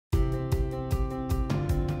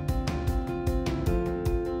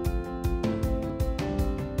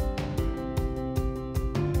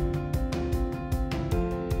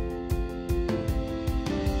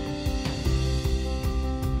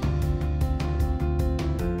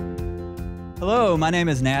Hello, my name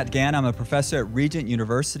is Natt Gantt. I'm a professor at Regent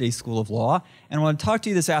University School of Law, and I want to talk to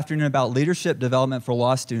you this afternoon about leadership development for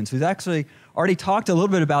law students. We've actually already talked a little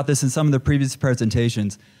bit about this in some of the previous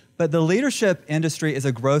presentations, but the leadership industry is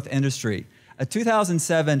a growth industry. A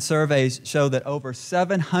 2007 survey showed that over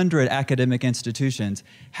 700 academic institutions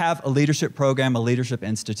have a leadership program, a leadership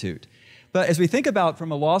institute. But as we think about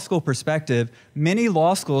from a law school perspective, many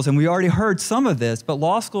law schools, and we already heard some of this, but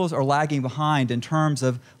law schools are lagging behind in terms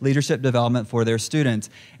of leadership development for their students.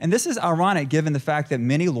 And this is ironic given the fact that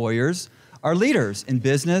many lawyers are leaders in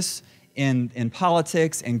business, in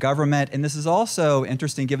politics, in government, and this is also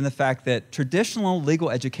interesting given the fact that traditional legal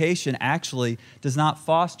education actually does not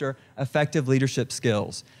foster effective leadership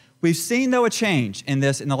skills. We've seen, though, a change in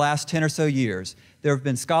this in the last 10 or so years. There have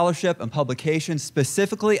been scholarship and publications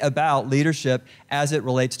specifically about leadership as it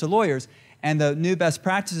relates to lawyers. And the new best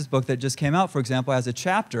practices book that just came out, for example, has a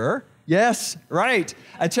chapter, yes, right,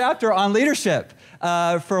 a chapter on leadership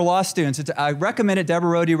for law students. I recommend it.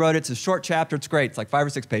 Deborah Rohde wrote it. It's a short chapter. It's great. It's like 5 or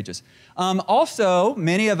 6 pages. Also,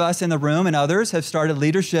 many of us in the room and others have started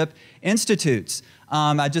leadership institutes.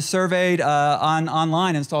 I just surveyed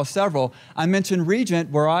online and saw several. I mentioned Regent,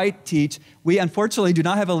 where I teach. We unfortunately do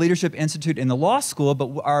not have a leadership institute in the law school,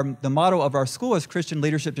 but the motto of our school is Christian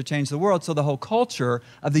Leadership to Change the World, so the whole culture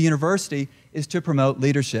of the university is to promote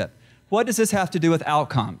leadership. What does this have to do with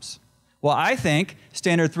outcomes? Well, I think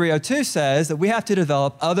Standard 302 says that we have to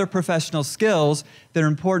develop other professional skills that are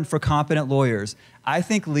important for competent lawyers. I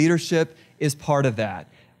think leadership is part of that.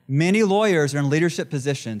 Many lawyers are in leadership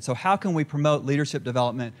positions, so how can we promote leadership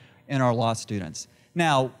development in our law students?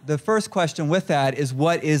 Now, the first question with that is,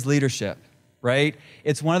 what is leadership, right?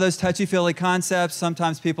 It's one of those touchy-feely concepts.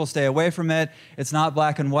 Sometimes people stay away from it. It's not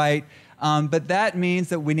black and white, but that means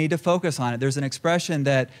that we need to focus on it. There's an expression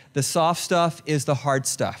that the soft stuff is the hard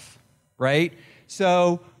stuff, right?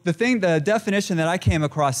 So the definition that I came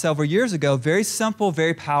across several years ago, very simple,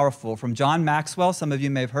 very powerful, from John Maxwell. Some of you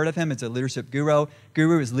may have heard of him. It's a leadership guru.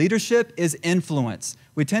 Leadership is influence.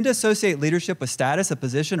 We tend to associate leadership with status, a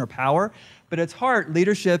position, or power, but at its heart,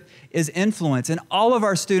 leadership is influence. And all of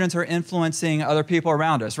our students are influencing other people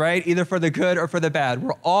around us, right? Either for the good or for the bad.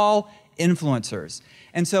 We're all influencers.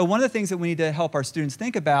 And so one of the things that we need to help our students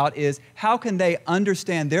think about is how can they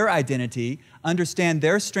understand their identity, understand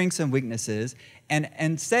their strengths and weaknesses,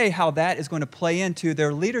 and say how that is going to play into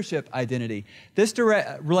their leadership identity. This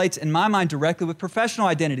relates, in my mind, directly with professional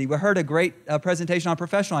identity. We heard a great presentation on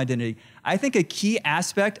professional identity. I think a key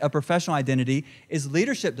aspect of professional identity is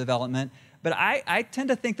leadership development, but I tend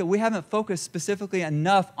to think that we haven't focused specifically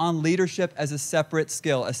enough on leadership as a separate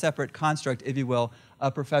skill, a separate construct, if you will,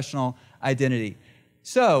 of professional identity.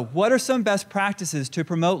 So, what are some best practices to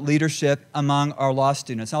promote leadership among our law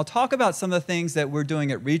students? And I'll talk about some of the things that we're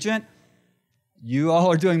doing at Regent. You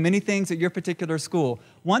all are doing many things at your particular school.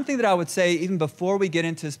 One thing that I would say, even before we get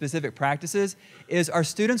into specific practices, is our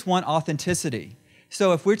students want authenticity.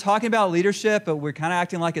 So if we're talking about leadership, but we're kind of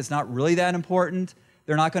acting like it's not really that important,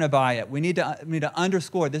 they're not going to buy it. We need to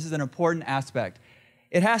underscore this is an important aspect.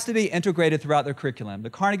 It has to be integrated throughout their curriculum. The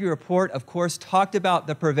Carnegie Report, of course, talked about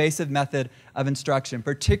the pervasive method of instruction,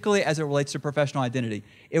 particularly as it relates to professional identity.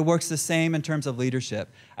 It works the same in terms of leadership.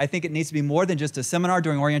 I think it needs to be more than just a seminar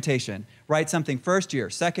during orientation. Write something first year,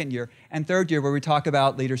 second year, and third year where we talk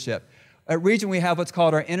about leadership. At Regent, we have what's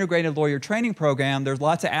called our Integrated Lawyer Training Program. There's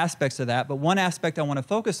lots of aspects to that, but one aspect I want to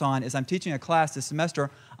focus on is I'm teaching a class this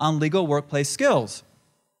semester on legal workplace skills.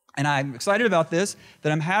 And I'm excited about this,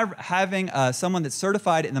 that I'm having someone that's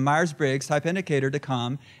certified in the Myers-Briggs type indicator to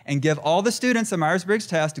come and give all the students a Myers-Briggs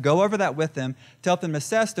test, to go over that with them, to help them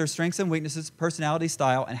assess their strengths and weaknesses, personality,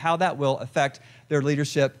 style, and how that will affect their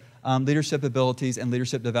leadership abilities and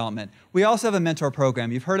leadership development. We also have a mentor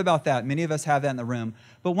program. You've heard about that. Many of us have that in the room.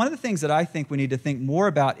 But one of the things that I think we need to think more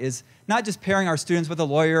about is not just pairing our students with a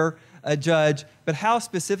lawyer, a judge, but how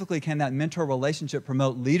specifically can that mentor relationship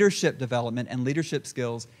promote leadership development and leadership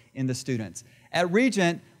skills in the students. At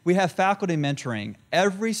Regent, we have faculty mentoring.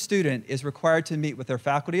 Every student is required to meet with their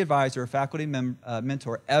faculty advisor or faculty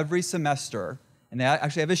mentor every semester, and they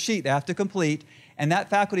actually have a sheet they have to complete, and that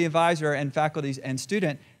faculty advisor and faculty and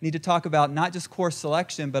student need to talk about not just course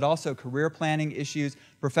selection, but also career planning issues,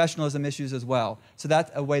 professionalism issues as well. So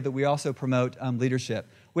that's a way that we also promote leadership.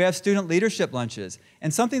 We have student leadership lunches,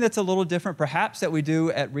 and something that's a little different perhaps that we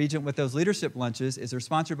do at Regent with those leadership lunches is they're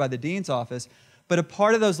sponsored by the Dean's Office, but a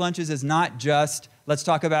part of those lunches is not just, let's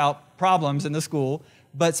talk about problems in the school,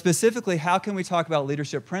 but specifically, how can we talk about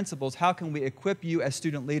leadership principles? How can we equip you as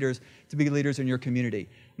student leaders to be leaders in your community?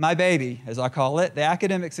 My baby, as I call it, the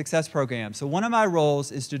Academic Success Program. So one of my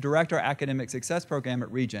roles is to direct our Academic Success Program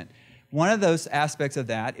at Regent. One of those aspects of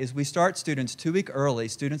that is we start students 2 weeks early,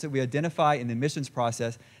 students that we identify in the admissions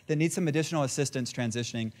process that need some additional assistance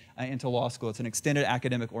transitioning into law school. It's an extended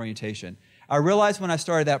academic orientation. I realized when I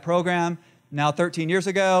started that program, now 13 years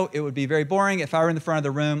ago, it would be very boring if I were in the front of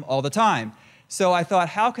the room all the time. So I thought,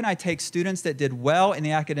 how can I take students that did well in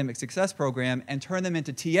the academic success program and turn them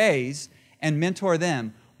into TAs and mentor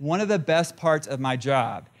them? One of the best parts of my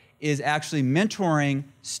job is actually mentoring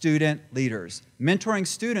student leaders, mentoring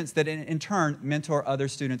students that in turn mentor other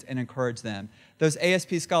students and encourage them. Those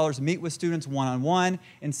ASP scholars meet with students one-on-one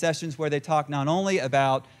in sessions where they talk not only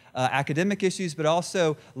about academic issues, but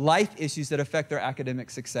also life issues that affect their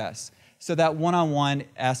academic success. So that one-on-one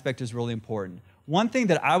aspect is really important. One thing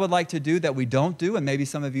that I would like to do that we don't do, and maybe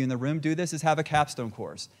some of you in the room do this, is have a capstone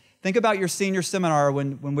course. Think about your senior seminar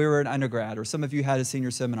when we were in undergrad, or some of you had a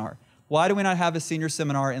senior seminar. Why do we not have a senior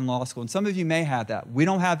seminar in law school? And some of you may have that. We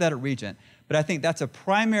don't have that at Regent. But I think that's a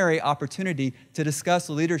primary opportunity to discuss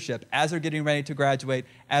leadership as they're getting ready to graduate,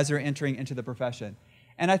 as they're entering into the profession.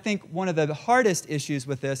 And I think one of the hardest issues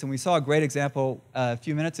with this, and we saw a great example a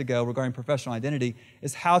few minutes ago regarding professional identity,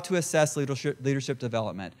 is how to assess leadership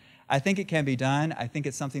development. I think it can be done. I think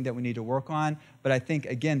it's something that we need to work on. But I think,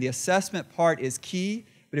 again, the assessment part is key.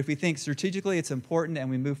 But if we think strategically it's important and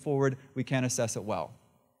we move forward, we can assess it well.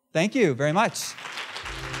 Thank you very much.